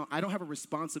 It's now, I don't have a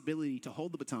responsibility to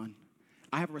hold the baton.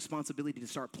 I have a responsibility to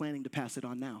start planning to pass it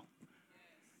on now.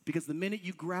 Because the minute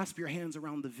you grasp your hands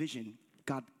around the vision,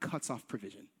 God cuts off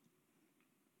provision.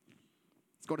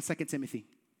 Let's go to 2 Timothy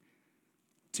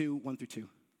 2, 1 through 2.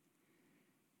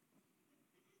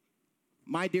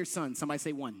 My dear son, somebody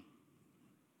say 1.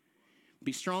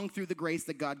 Be strong through the grace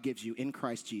that God gives you in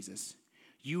Christ Jesus.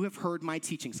 You have heard my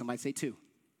teaching. Somebody say 2.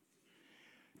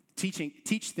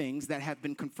 Teach things that have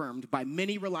been confirmed by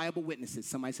many reliable witnesses.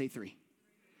 Somebody say 3.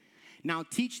 Now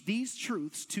teach these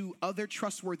truths to other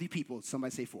trustworthy people.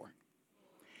 Somebody say 4.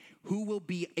 Who will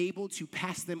be able to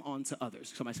pass them on to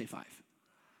others. Somebody say 5.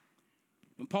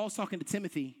 When Paul's talking to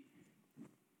Timothy,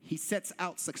 he sets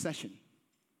out succession.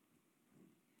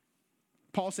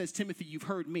 Paul says, Timothy, you've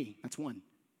heard me. That's 1.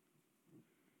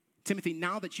 Timothy,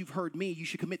 now that you've heard me, you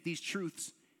should commit these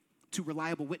truths to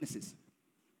reliable witnesses.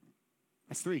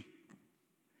 That's 3.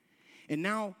 And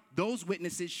now those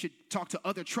witnesses should talk to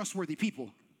other trustworthy people.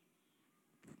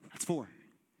 That's 4.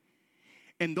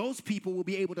 And those people will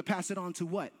be able to pass it on to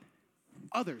what?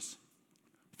 Others.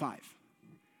 5.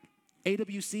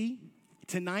 AWC,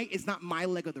 tonight is not my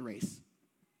leg of the race.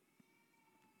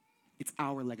 It's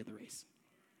our leg of the race.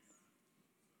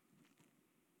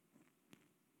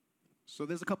 So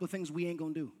there's a couple of things we ain't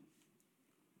gonna do.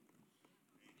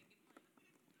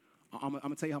 I'm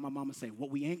gonna tell you how my mama say, what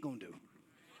we ain't gonna do.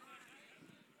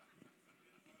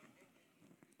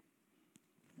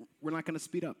 We're not gonna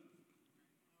speed up.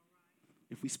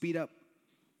 If we speed up,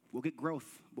 we'll get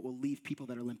growth, but we'll leave people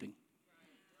that are limping.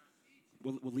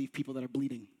 We'll leave people that are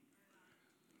bleeding.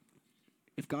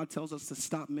 If God tells us to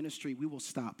stop ministry, we will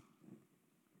stop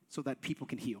so that people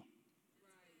can heal.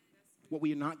 What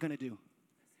we are not gonna do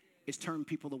is turn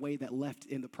people away that left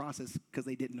in the process because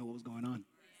they didn't know what was going on.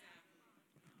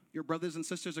 Your brothers and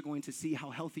sisters are going to see how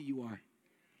healthy you are.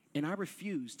 And I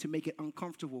refuse to make it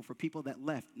uncomfortable for people that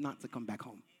left not to come back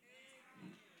home.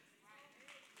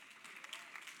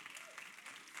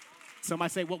 Somebody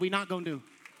say, what we not going to do?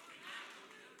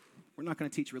 We're not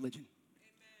going to teach religion.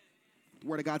 The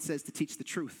Word of God says to teach the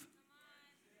truth.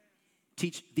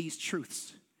 Teach these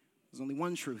truths. There's only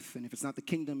one truth, and if it's not the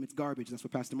kingdom, it's garbage. That's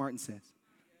what Pastor Martin says.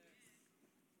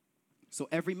 So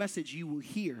every message you will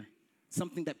hear,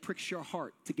 something that pricks your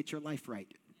heart to get your life right.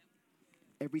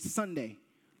 Every Sunday,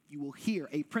 you will hear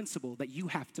a principle that you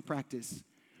have to practice,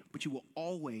 but you will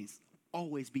always,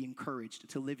 always be encouraged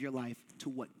to live your life to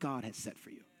what God has set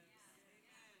for you.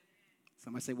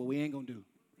 Somebody say, well, we ain't gonna do.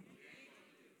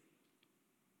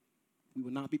 We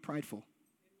will not be prideful.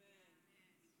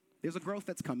 There's a growth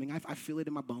that's coming. I feel it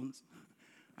in my bones.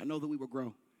 I know that we will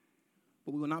grow,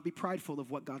 but we will not be prideful of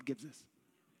what God gives us.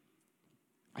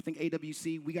 I think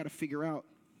AWC, we got to figure out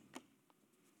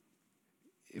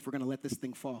if we're going to let this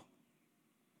thing fall.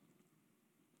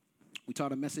 We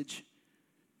taught a message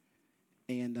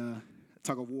and a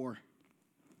tug of war.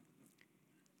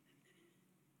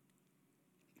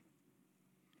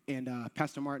 And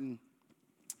Pastor Martin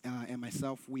and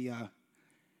myself, we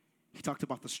He talked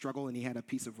about the struggle, and he had a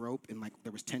piece of rope, and like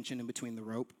there was tension in between the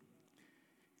rope.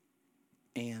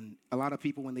 And a lot of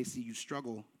people, when they see you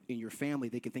struggle in your family,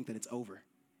 they can think that it's over.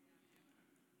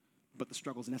 But the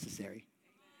struggle is necessary.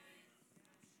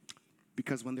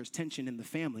 Because when there's tension in the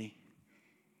family,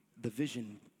 the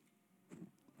vision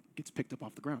gets picked up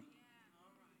off the ground.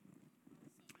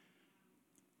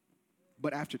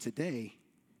 But after today,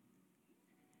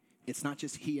 it's not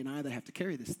just he and I that have to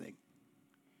carry this thing.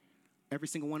 Every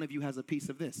single one of you has a piece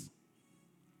of this.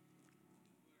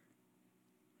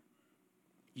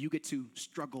 You get to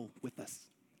struggle with us.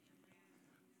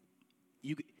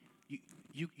 You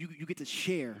get to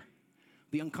share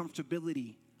the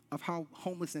uncomfortability of how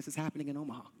homelessness is happening in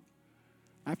Omaha.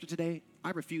 After today,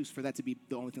 I refuse for that to be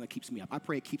the only thing that keeps me up. I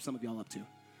pray it keeps some of y'all up too.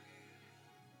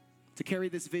 To carry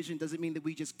this vision doesn't mean that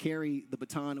we just carry the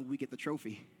baton and we get the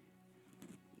trophy.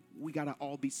 We gotta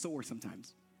all be sore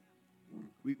sometimes.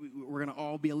 We're gonna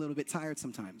all be a little bit tired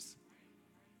sometimes.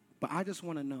 But I just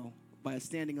wanna know, by a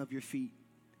standing of your feet,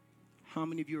 how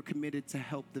many of you are committed to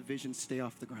help the vision stay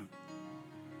off the ground?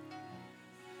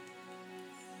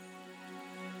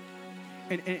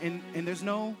 And there's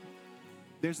no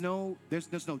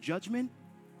judgment.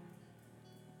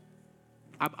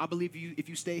 I believe if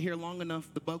you stay here long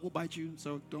enough, the bug will bite you,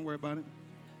 so don't worry about it.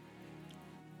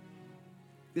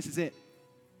 This is it.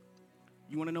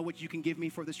 You want to know what you can give me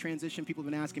for this transition? People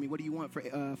have been asking me, what do you want for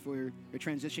your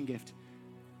transition gift?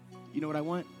 You know what I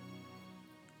want?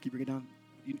 Keep bringing it down.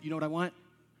 You know what I want?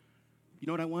 You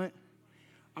know what I want?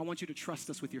 I want you to trust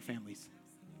us with your families.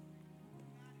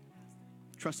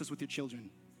 Trust us with your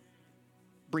children.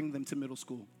 Bring them to middle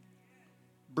school.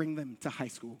 Bring them to high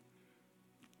school.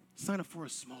 Sign up for a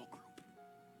small group.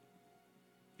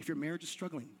 If your marriage is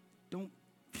struggling, don't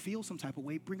feel some type of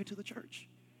way, bring it to the church.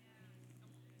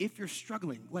 If you're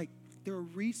struggling, there are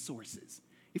resources.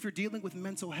 If you're dealing with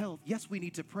mental health, yes, we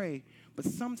need to pray, but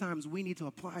sometimes we need to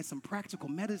apply some practical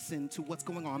medicine to what's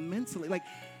going on mentally.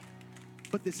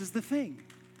 But this is the thing.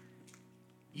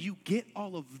 You get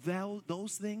all of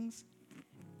those things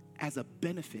as a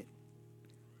benefit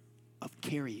of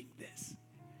carrying this.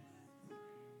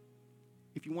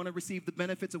 If you want to receive the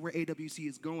benefits of where AWC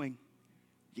is going,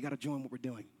 you got to join what we're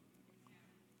doing.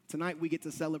 Tonight we get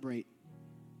to celebrate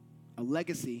a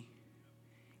legacy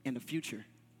and a future.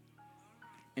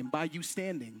 And by you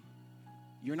standing,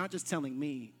 you're not just telling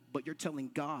me, but you're telling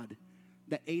God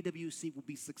that AWC will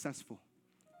be successful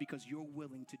because you're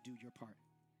willing to do your part.